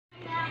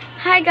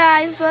Hi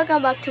guys,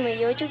 welcome back to my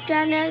YouTube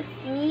channel.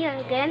 Me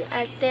again,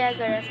 Althea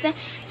Gorospe.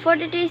 For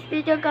today's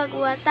video,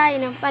 gagawa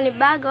tayo ng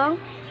panibagong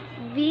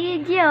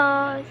video.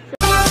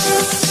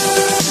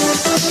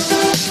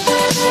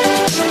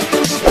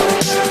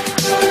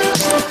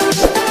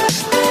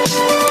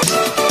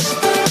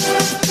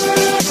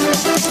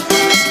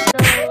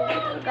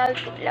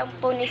 Gagawin lang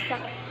po ni sa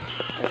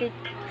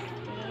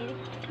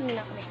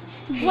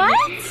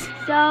What?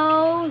 So,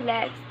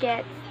 let's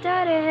get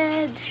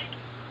started.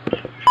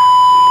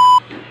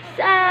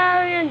 So,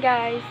 yun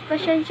guys.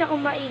 Pasensya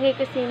kung maingay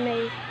kasi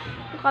may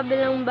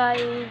kabilang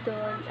bahay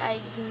doon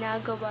ay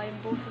ginagawa yung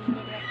buhay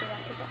nila.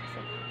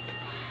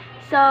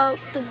 So,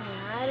 ito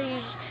nga.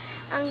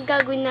 Ang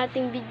gagawin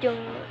nating video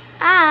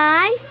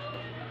ay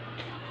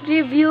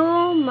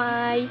review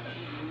my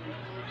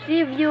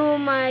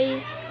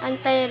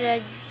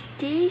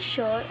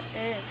anti-radiation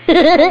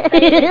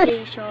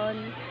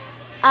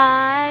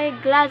ay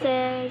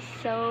glasses.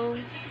 So,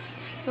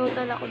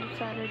 nautal ako dun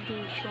sa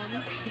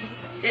radiation.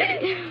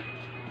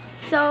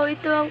 So,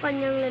 ito ang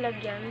kanyang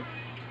lalagyan.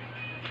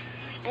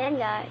 Ayan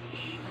guys.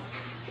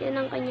 Yan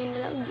ang kanyang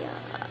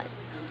lalagyan.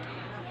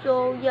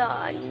 So,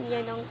 yan.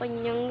 Yan ang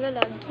kanyang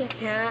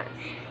lalagyan.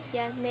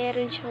 Yan,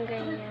 meron siyang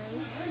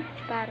ganyan.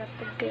 Para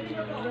pag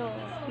ganyan nyo.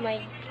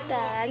 May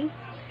tan.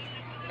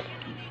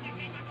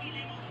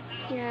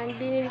 Yan,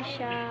 binili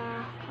siya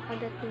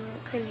kakadating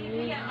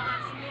kanina.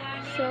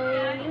 So,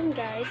 yun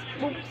guys.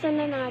 Bubuksan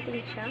na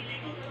natin siya.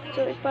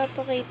 So,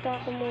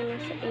 ipapakita ko muna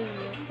sa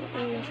inyo kung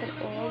ano nasa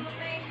loob.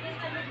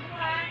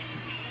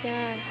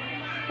 Yan.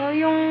 So,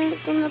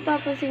 kung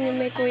napapansin nyo,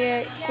 may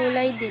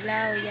kulay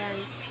dilaw.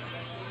 Yan.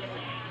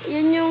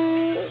 Yan yung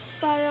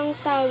parang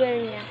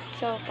towel niya.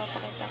 So,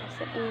 papakita ko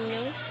sa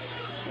inyo.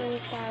 Yung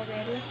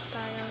towel.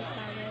 Parang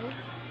towel.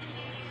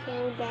 So,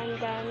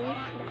 dandan.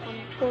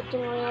 Nakaputo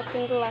ng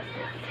ating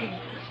glasses.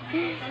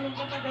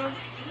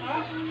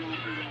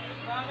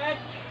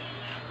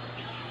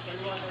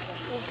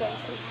 Guys,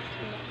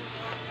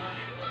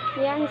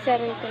 yan,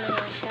 sarili ko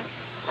na siya.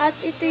 At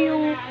ito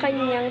yung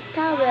kanyang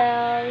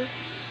towel.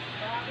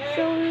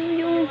 So,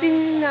 yung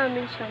binili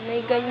namin siya,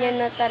 may ganyan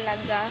na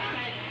talaga.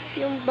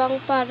 Yung bang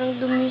parang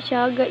dumi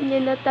siya,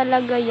 ganyan na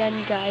talaga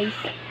yan, guys.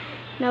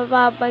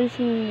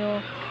 Napapansin nyo.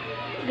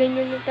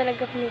 Ganyan na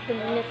talaga,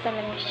 pinutumi na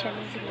talaga siya.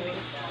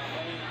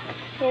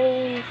 So,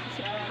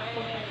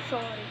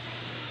 sorry.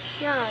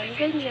 Yan,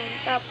 ganyan.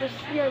 Tapos,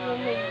 yan,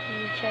 may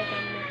ganyan siya,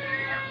 ganyan.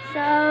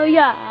 So,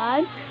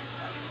 yan.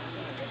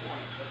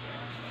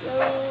 So,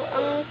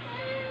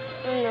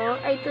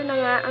 ito na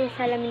nga ang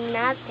salamin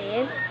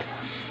natin.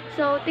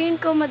 So, tingin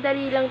ko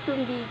madali lang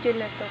itong video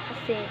na to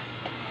kasi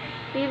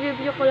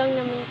i-review ko lang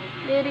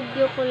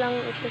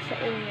ito sa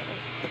inyo.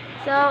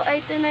 So,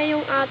 ito na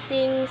yung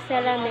ating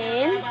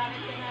salamin.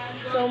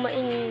 So,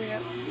 maingay nga.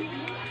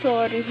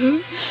 Sorry.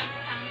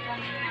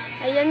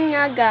 Ayan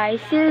nga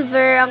guys,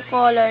 silver ang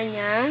color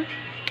niya.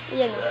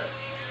 Ayan o.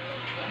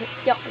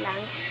 Joke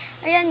lang.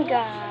 Ayan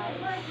guys.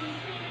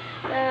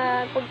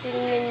 Pag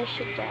tinignan nyo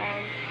siya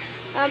dyan.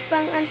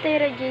 Pang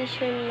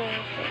anti-radiation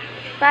natin.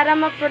 Para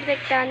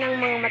maprotekta ng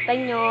mga mata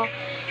nyo.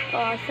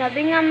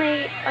 Sabi nga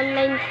may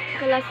online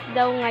class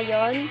daw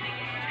ngayon.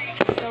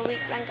 So,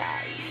 wait lang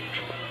guys.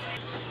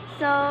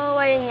 So,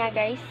 ayan nga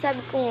guys.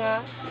 Sabi ko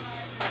nga,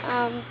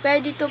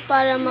 pwede to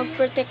para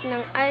mag-protect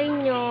ng eye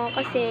nyo.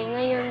 Kasi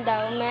ngayon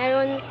daw,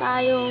 meron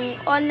tayong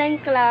online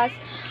class.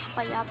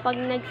 Kaya pag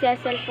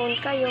nagse-cellphone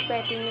kayo,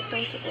 pwede nyo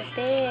itong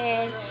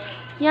suotin.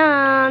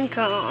 Yan,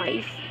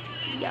 guys.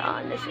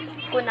 Yan, nasuot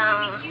ko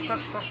na.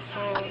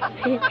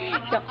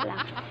 Joke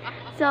lang.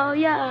 So,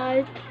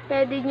 yan.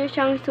 Pwede nyo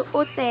siyang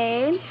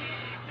suotin.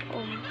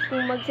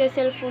 Kung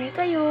magse-cellphone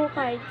kayo,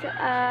 kahit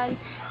saan.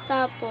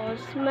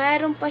 Tapos,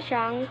 mayroon pa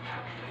siyang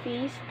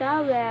face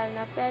towel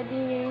na pwede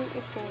nyo yung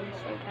ipon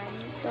sa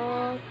ganito.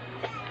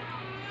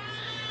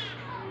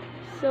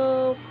 So,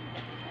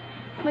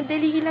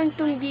 madali lang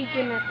tong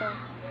video na to.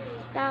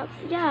 Tapos,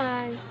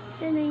 yan.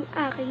 Yan na yung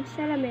aking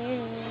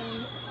salamin.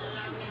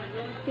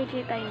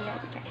 Kikita nyo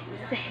yan,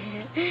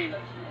 guys.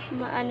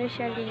 Maano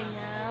siya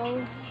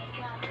linaw.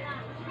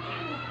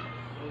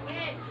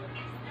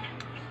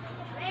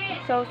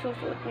 So,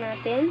 susuot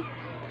natin.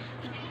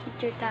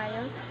 Picture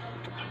tayo.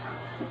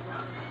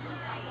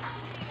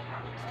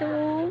 So,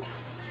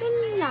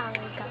 yun lang,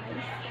 guys.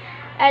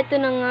 Ito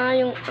na nga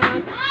yung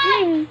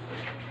ating.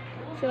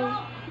 So,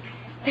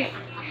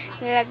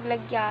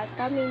 nalaglag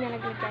yata. May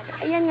nalaglag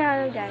yata. Ayan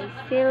nga, guys.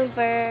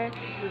 Silver.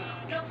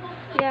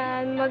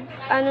 Yan.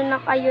 Ano na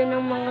kayo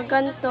ng mga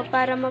ganito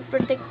para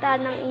maprotekta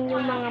ng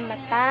inyong mga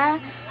mata.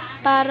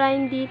 Para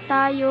hindi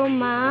tayo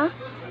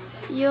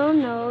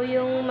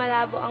yung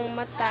malabo ang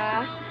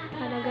mata.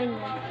 Para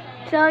ganyan.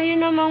 So,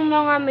 yun namang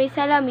mga may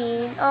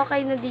salamin.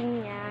 Okay na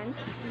din yan.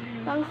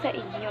 Pang sa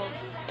inyo.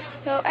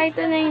 So,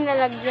 ito na yung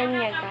lalagyan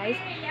niya, guys.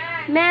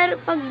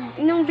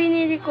 Nung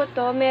binili ko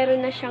to,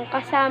 meron na siyang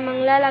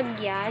kasamang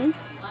lalagyan.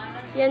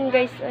 Yan,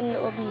 guys, ang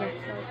loob niya.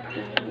 So,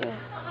 tingnan nyo.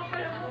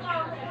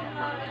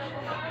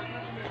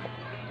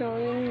 So,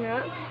 yun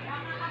nga.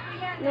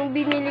 nung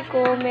binili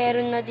ko,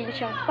 meron na din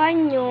siyang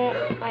panyo.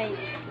 Ay,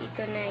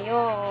 ito na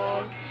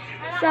yon.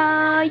 So,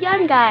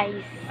 yan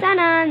guys.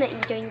 Sana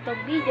na-enjoy nyo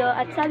tong video.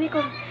 At sabi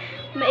ko,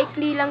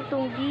 maikli lang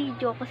tong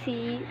video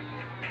kasi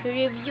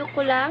review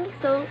ko lang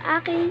tong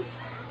aking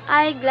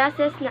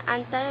eyeglasses na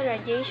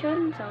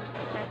anti-radiation. So,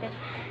 natin.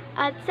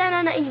 At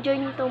sana na-enjoy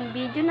nyo tong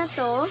video na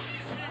to.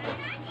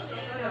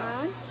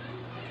 Yan.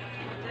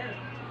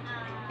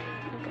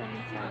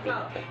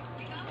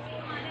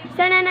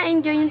 Sana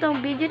na-enjoy nyo tong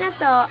video na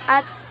to.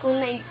 At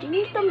kung na-enjoy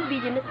nyo tong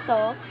video na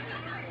to,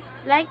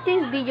 like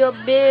this video,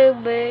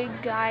 big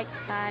like.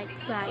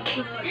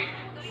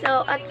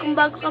 So, at kung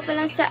bago ka pa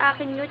lang sa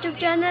akin YouTube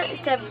channel,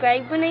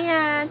 subscribe mo na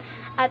yan.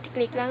 At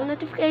click lang ang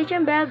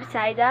notification bell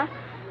beside the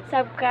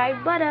subscribe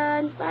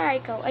button para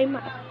ikaw ay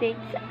ma-update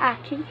sa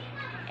aking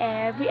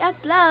every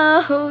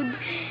upload.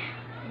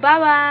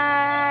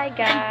 Bye-bye,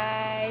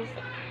 guys.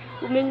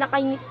 Bumili na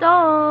kayo nito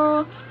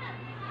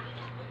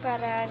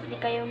para hindi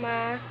kayo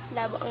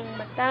malabo ang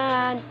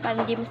mata,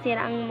 para hindi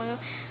masira ang mga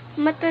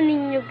mata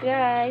ninyo,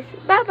 guys.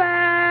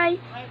 Bye-bye!